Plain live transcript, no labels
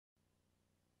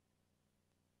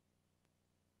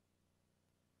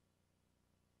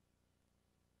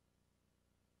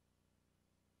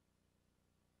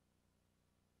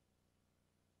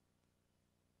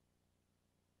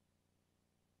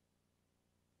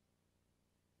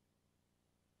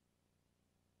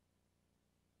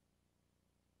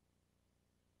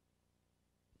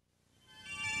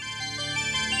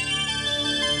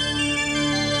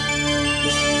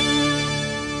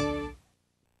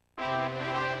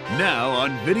Now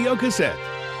on video cassette.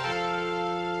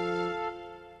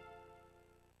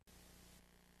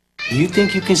 You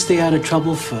think you can stay out of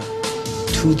trouble for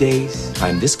 2 days?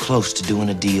 I'm this close to doing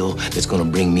a deal that's gonna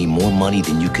bring me more money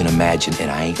than you can imagine,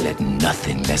 and I ain't letting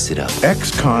nothing mess it up.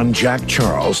 Ex-con Jack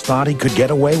Charles thought he could get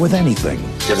away with anything.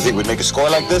 You ever think we'd make a score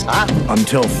like this, huh?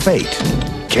 Until fate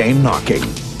came knocking.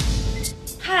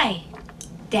 Hi,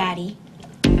 Daddy.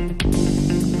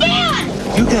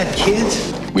 Dad! You got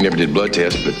kids? We never did blood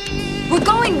tests, but... We're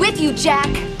going with you, Jack.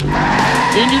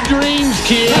 In your dreams,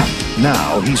 kid.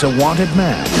 Now he's a wanted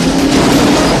man.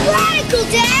 Radical,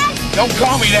 Dad! Don't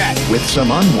call me that. With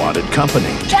some unwanted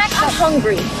company. Jack, I'm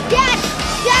hungry. Dad!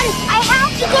 Dad, I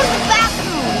have to go to the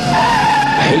bathroom.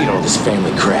 I hate all this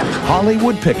family crap.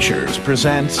 Hollywood Pictures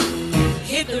presents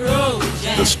Hit the road,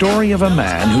 Jack. the story of a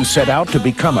man who set out to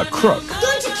become a crook.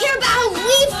 Don't you care about how we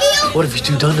feel? What have you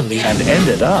two done to me? And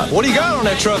ended up What do you got on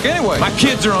that truck anyway? My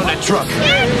kids are on that truck.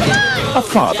 Dad, come on! a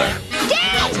father.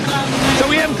 Dad! So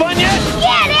we having fun yet?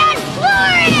 Yeah, Dad!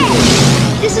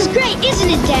 Florida! This is great, isn't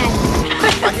it, Dad?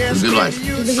 It's a good life.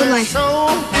 It's a good life.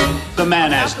 The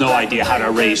man has no idea how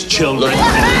to raise children.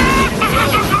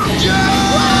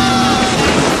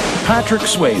 Patrick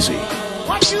Swayze.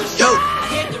 Yo!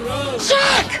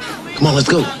 Jack! Come on, let's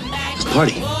go. Let's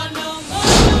party.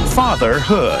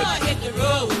 Fatherhood. Hit the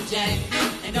road, Jack,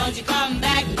 and don't you come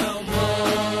back no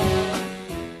more.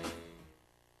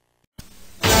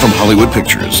 From Hollywood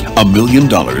Pictures, $1 million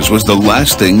was the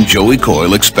last thing Joey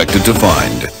Coyle expected to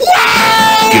find.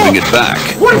 Giving it back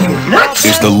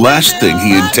is the last thing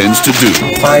he intends to do.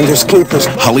 Finders keepers.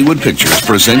 Hollywood Pictures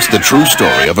presents the true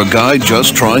story of a guy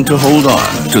just trying to hold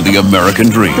on to the American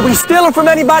dream. Did we steal it from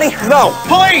anybody? No.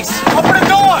 Police! Open the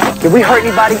door! Did we hurt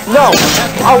anybody? No.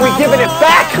 Are we giving it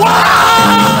back?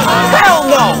 Hell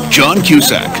no! John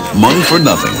Cusack, Money for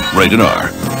Nothing, rated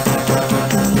R.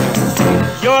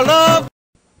 Your love!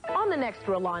 On the next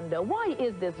Rolanda, why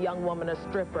is this young woman a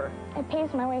stripper? I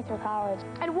paced my way through college.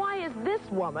 And why is this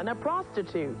woman a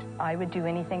prostitute? I would do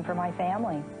anything for my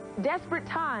family. Desperate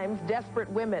times, desperate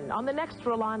women. On the next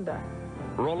Rolanda.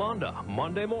 Rolanda,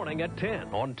 Monday morning at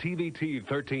 10 on TVT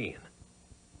 13.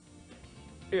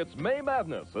 It's May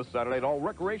Madness, this Saturday at all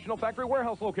recreational factory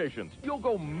warehouse locations. You'll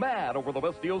go mad over the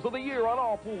best deals of the year on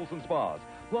all pools and spas.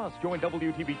 Plus, join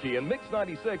WTBT and Mix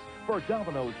 96 for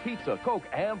Domino's, pizza, Coke,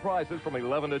 and prizes from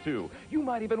 11 to 2. You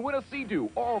might even win a Sea-Doo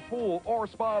or pool or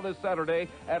spa this Saturday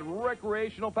at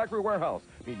Recreational Factory Warehouse.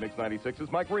 Meet Mix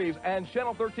 96's Mike Reeves and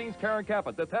Channel 13's Karen Kapp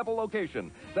at the Tampa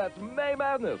location. That's May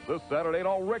Madness, this Saturday at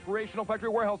all recreational factory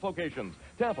warehouse locations.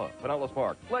 Tampa, Pinellas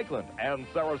Park, Lakeland, and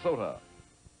Sarasota.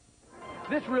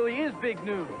 This really is big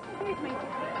news. Excuse me.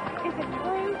 Is it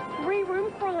true? 3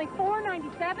 rooms for only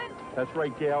 $497? That's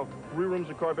right, Gail. 3 rooms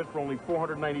of carpet for only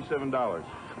 $497.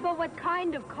 But what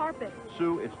kind of carpet?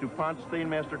 Sue, it's DuPont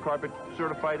Stainmaster carpet,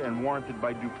 certified and warranted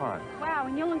by DuPont. Wow,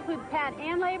 and you'll include pad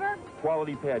and labor?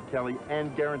 Quality pad, Kelly,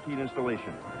 and guaranteed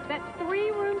installation. That's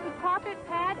 3 rooms of carpet,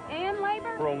 pad, and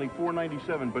labor? For only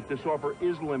 $497, but this offer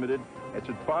is limited. It's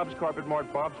at Bob's Carpet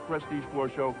Mart, Bob's Prestige Floor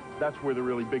Show. That's where the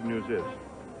really big news is.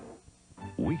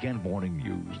 Weekend morning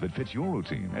news that fits your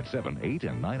routine at 7, 8,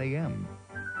 and 9 a.m.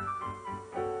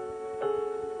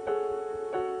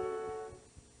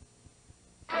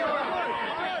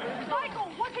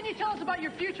 Michael, what can you tell us about your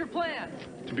future plans?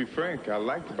 To be frank, I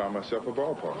like to buy myself a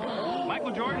ballpark.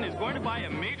 Michael Jordan is going to buy a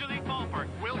Major League ballpark.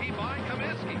 Will he buy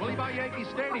Comiskey? Will he buy Yankee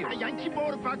Stadium?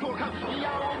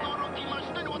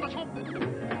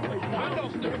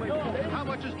 How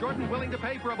much is Jordan willing to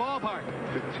pay for a ballpark?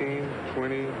 15,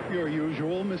 20. Your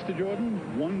usual, Mr.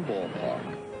 Jordan, 1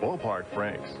 ballpark. Ballpark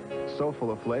Franks. So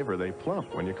full of flavor, they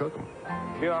plump when you cook them.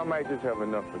 You know, I might just have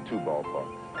enough for 2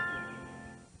 ballparks.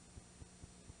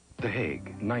 The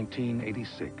Hague,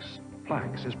 1986.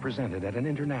 Plaques is presented at an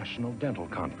international dental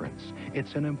conference.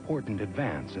 It's an important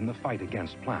advance in the fight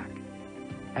against plaque.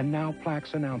 And now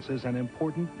Plaques announces an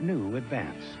important new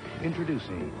advance.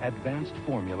 Introducing Advanced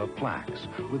Formula Plaques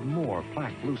with more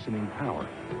plaque loosening power.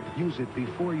 Use it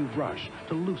before you brush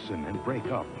to loosen and break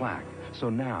up plaque. So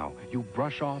now you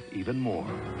brush off even more.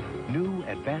 New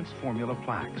Advanced Formula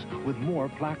Plaques with more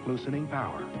plaque loosening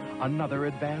power. Another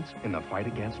advance in the fight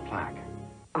against plaque.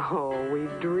 Oh,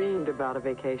 we've dreamed about a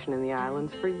vacation in the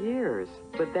islands for years.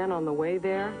 But then on the way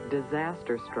there,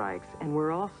 disaster strikes, and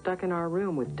we're all stuck in our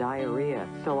room with diarrhea.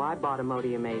 So I bought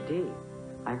Imodium AD.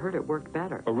 I heard it worked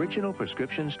better. Original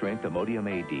prescription strength Imodium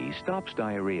AD stops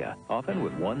diarrhea, often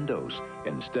with 1 dose,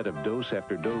 instead of dose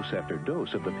after dose after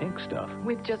dose of the pink stuff.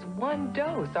 With just 1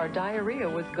 dose, our diarrhea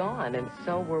was gone, and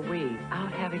so were we,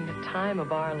 out having the time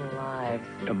of our lives.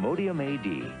 Imodium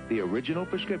AD, the original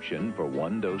prescription for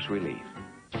 1 dose relief.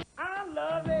 I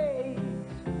love it.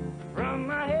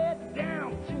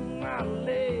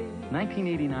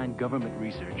 1989 government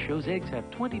research shows eggs have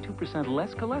 22%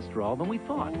 less cholesterol than we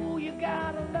thought. Ooh, you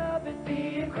gotta love it,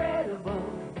 the incredible,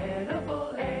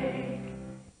 edible egg.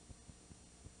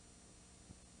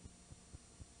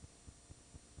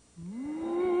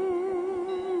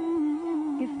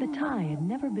 If the tie had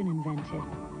never been invented,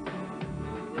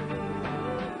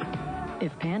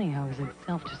 if pantyhose had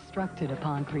self-destructed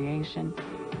upon creation,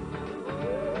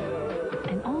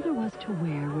 and all there was to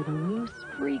wear were the loose,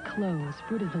 free clothes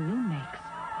Fruit of the Loom makes,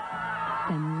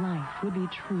 then life would be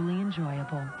truly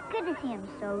enjoyable. Good to see him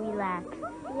so relaxed.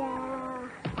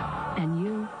 Yeah. And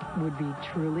you would be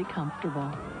truly comfortable.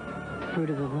 Fruit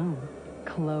of the Loom.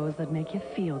 Clothes that make you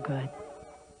feel good.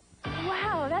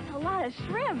 Wow, that's a lot of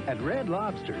shrimp. At Red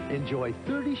Lobster, enjoy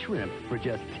 30 shrimp for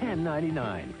just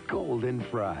 $10.99. Golden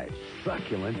fried,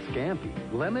 succulent scampi,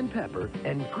 lemon pepper,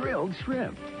 and grilled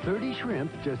shrimp. 30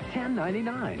 shrimp, just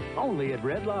 $10.99. Only at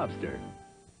Red Lobster.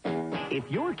 If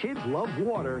your kids love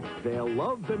water, they'll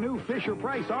love the new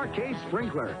Fisher-Price Arcade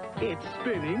Sprinkler. It's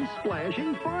spinning,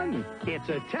 splashing fun. It's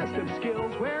a test of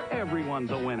skills where everyone's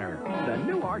a winner. The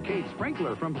new Arcade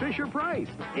Sprinkler from Fisher-Price.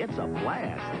 It's a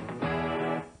blast.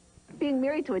 Being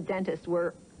married to a dentist,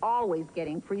 we're always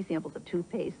getting free samples of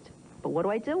toothpaste. But what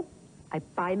do? I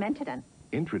buy Mentadent.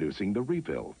 Introducing the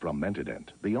refill from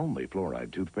Mentadent, the only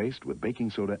fluoride toothpaste with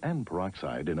baking soda and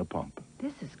peroxide in a pump.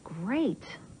 This is great.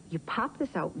 You pop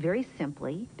this out very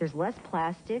simply. There's less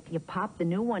plastic. You pop the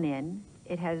new one in.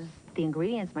 It has the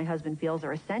ingredients my husband feels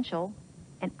are essential,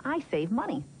 and I save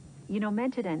money. You know,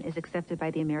 Mentadent is accepted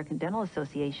by the American Dental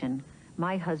Association.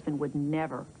 My husband would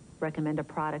never recommend a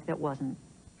product that wasn't.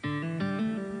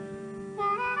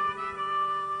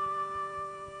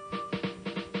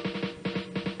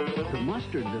 The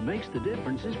mustard that makes the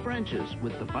difference is French's,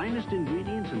 with the finest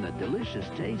ingredients and the delicious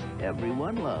taste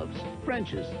everyone loves.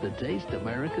 French's, the taste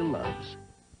America loves.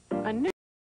 A new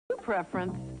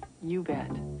preference? You bet.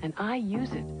 And I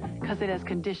use it because it has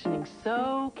conditioning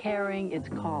so caring it's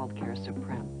called Care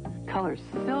Supreme. Colors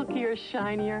silkier,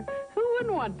 shinier. Who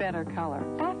wouldn't want better color?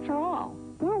 After all,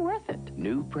 we're worth it.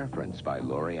 New Preference by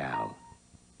L'Oreal.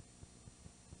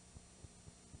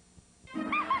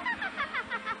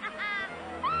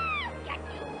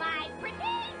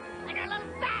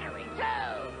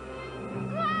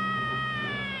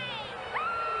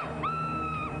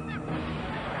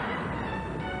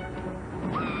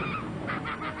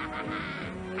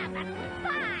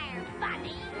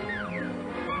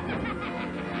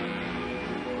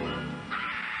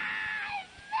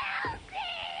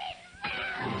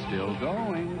 Still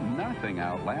going. Nothing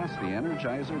outlasts the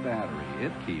Energizer battery.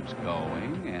 It keeps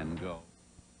going and going.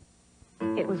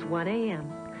 It was 1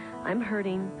 a.m. I'm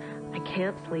hurting, I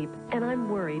can't sleep, and I'm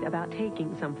worried about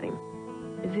taking something.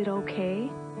 Is it okay?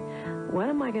 What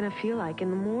am I going to feel like in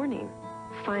the morning?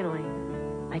 Finally,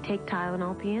 I take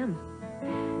Tylenol PM.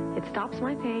 It stops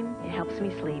my pain, it helps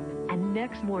me sleep, and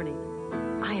next morning,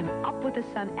 I am up with the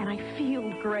sun and I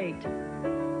feel great.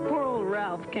 Poor old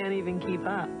Ralph can't even keep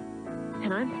up.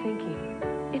 And I'm thinking,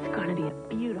 it's going to be a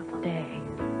beautiful day.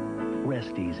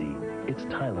 Rest easy. It's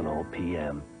Tylenol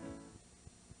PM.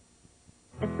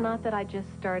 It's not that I just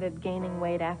started gaining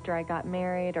weight after I got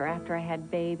married or after I had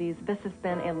babies. This has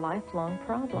been a lifelong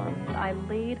problem. I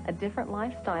lead a different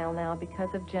lifestyle now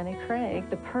because of Jenny Craig.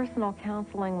 The personal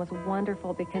counseling was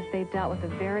wonderful because they dealt with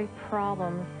the very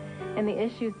problems and the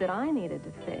issues that I needed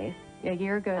to face. A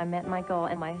year ago, I met my goal,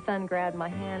 and my son grabbed my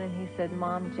hand, and he said,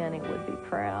 Mom, Jenny would be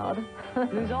proud.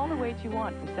 Lose all the weight you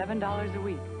want for $7 a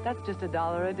week. That's just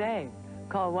 $1 a day.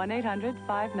 Call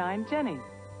 1-800-59-JENNY.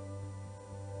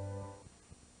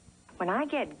 When I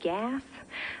get gas,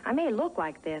 I may look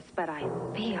like this, but I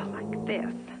feel like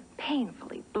this,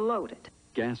 painfully bloated.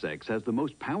 Gas-X has the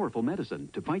most powerful medicine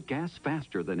to fight gas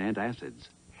faster than antacids.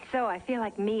 So I feel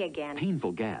like me again.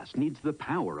 Painful gas needs the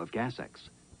power of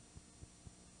Gas-X.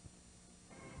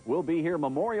 We'll be here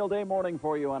Memorial Day morning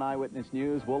for you on Eyewitness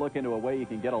News. We'll look into a way you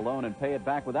can get a loan and pay it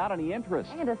back without any interest.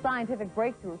 And a scientific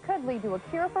breakthrough could lead to a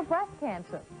cure for breast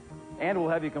cancer. And we'll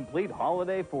have you complete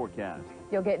holiday forecast.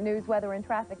 You'll get news, weather, and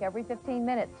traffic every 15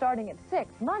 minutes, starting at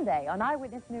 6 Monday on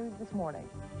Eyewitness News This Morning.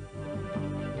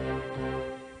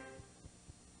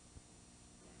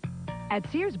 At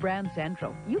Sears Brand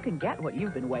Central, you can get what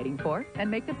you've been waiting for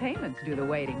and make the payments do the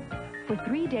waiting. For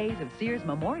 3 days of Sears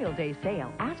Memorial Day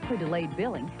sale, ask for delayed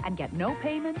billing and get no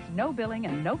payments, no billing,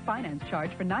 and no finance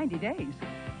charge for 90 days.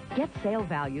 Get sale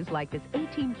values like this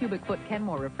 18 cubic foot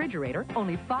Kenmore refrigerator,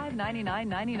 only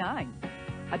 $599.99.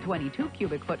 A 22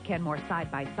 cubic foot Kenmore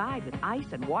side-by-side with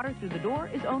ice and water through the door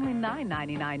is only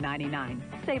 $999.99.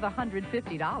 Save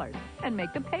 $150 and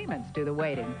make the payments do the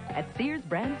waiting at Sears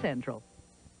Brand Central.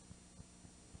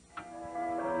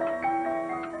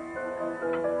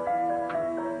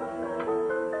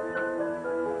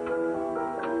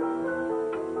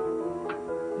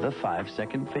 the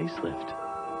 5-second facelift.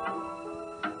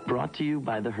 Brought to you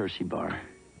by the Hershey Bar.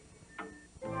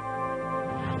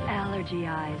 Allergy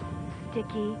eyes.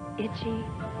 Sticky, itchy,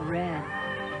 red.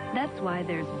 That's why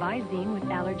there's Visine with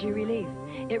allergy relief.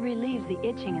 It relieves the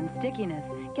itching and stickiness.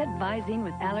 Get Visine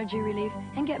with allergy relief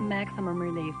and get maximum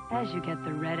relief as you get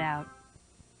the red out.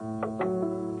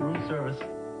 Room service.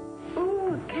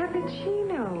 Ooh,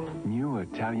 cappuccino. New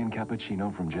Italian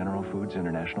cappuccino from General Foods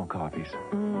International Coffees.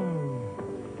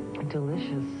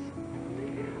 Delicious.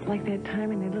 Like that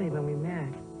time in Italy when we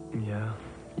met. Yeah,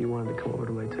 you wanted to come over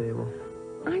to my table.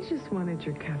 I just wanted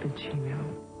your cappuccino.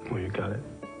 Well, you got it.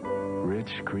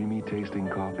 Rich, creamy tasting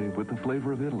coffee with the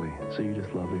flavor of Italy. So you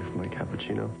just love me for my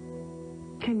cappuccino?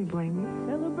 Can you blame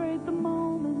me? Celebrate the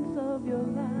moments of your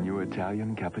life. New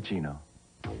Italian cappuccino.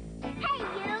 Hey,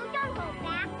 you, don't hold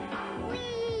back.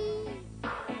 Whee!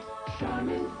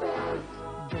 Charmin says,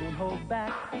 don't hold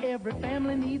back. Every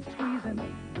family needs squeezing.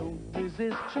 Don't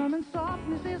resist. Charmin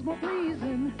softness is more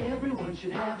pleasing. Everyone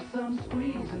should have some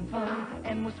squeezing fun.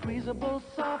 And with squeezable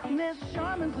softness,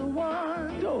 Charmin's the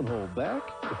one. Don't hold back.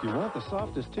 If you want the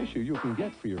softest tissue you can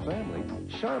get for your family,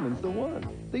 Charmin's the one.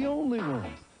 The only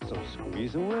one. So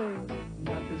squeeze away.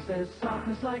 Nothing says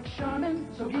softness like Charmin,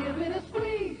 so give it a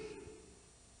squeeze.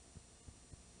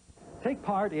 Take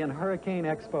part in Hurricane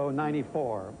Expo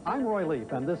 94. I'm Roy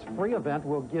Leaf, and this free event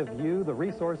will give you the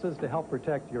resources to help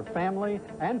protect your family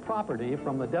and property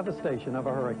from the devastation of a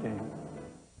hurricane.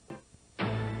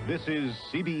 This is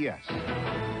CBS.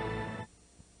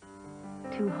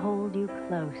 To hold you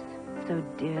close, so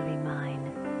dearly mine,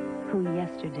 who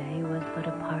yesterday was but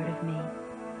a part of me.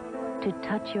 To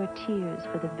touch your tears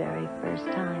for the very first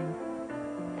time,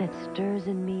 that stirs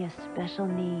in me a special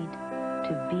need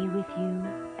to be with you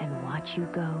and watch you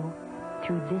go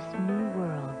through this new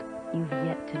world you've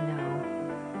yet to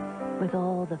know. With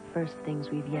all the first things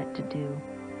we've yet to do,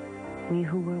 we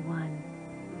who were one,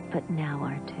 but now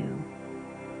are two.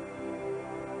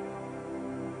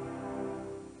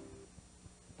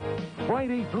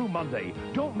 Friday through Monday,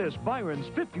 don't miss Byron's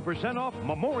 50% off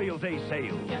Memorial Day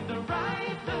sale. Get the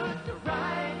right look, the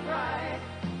right price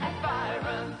at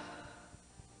Byron's.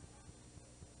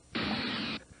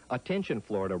 Attention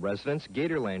Florida residents,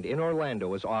 Gatorland in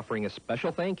Orlando is offering a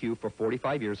special thank you for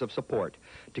 45 years of support.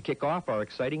 To kick off our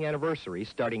exciting anniversary,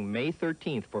 starting May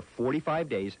 13th for 45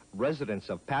 days, residents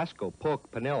of Pasco,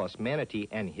 Polk, Pinellas, Manatee,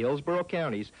 and Hillsborough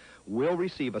counties will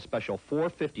receive a special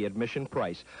 $450 admission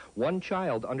price. One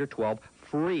child under 12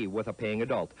 free with a paying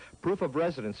adult. Proof of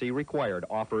residency required.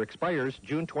 Offer expires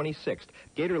June 26th.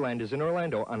 Gatorland is in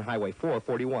Orlando on Highway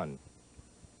 441.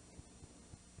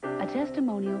 A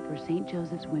testimonial for St.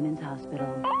 Joseph's Women's Hospital.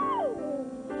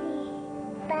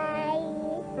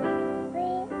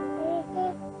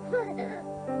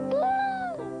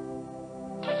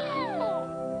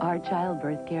 Our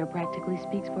childbirth care practically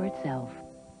speaks for itself.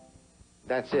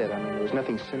 That's it. I mean, there was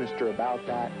nothing sinister about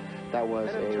that. That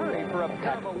was an attorney for a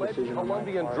pair of alleged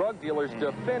Colombian drug dealers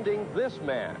defending this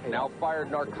man, now fired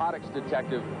narcotics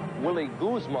detective Willie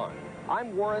Guzman.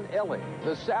 I'm Warren Elling.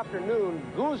 This afternoon,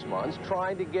 Guzman's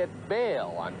trying to get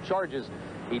bail on charges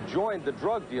he joined the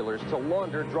drug dealers to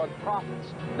launder drug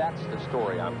profits. That's the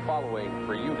story I'm following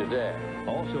for you today.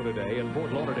 Also today in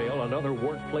Fort Lauderdale, another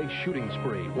workplace shooting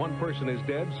spree. One person is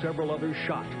dead, several others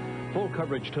shot. Full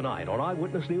coverage tonight on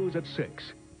Eyewitness News at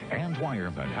 6. Ann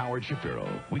Wyerman and Howard Shapiro.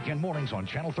 Weekend mornings on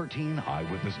Channel 13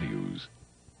 Eyewitness News.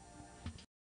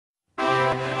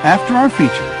 After our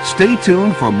feature, stay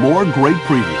tuned for more great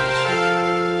previews.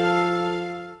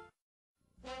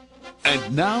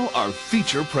 And now our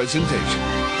feature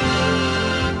presentation.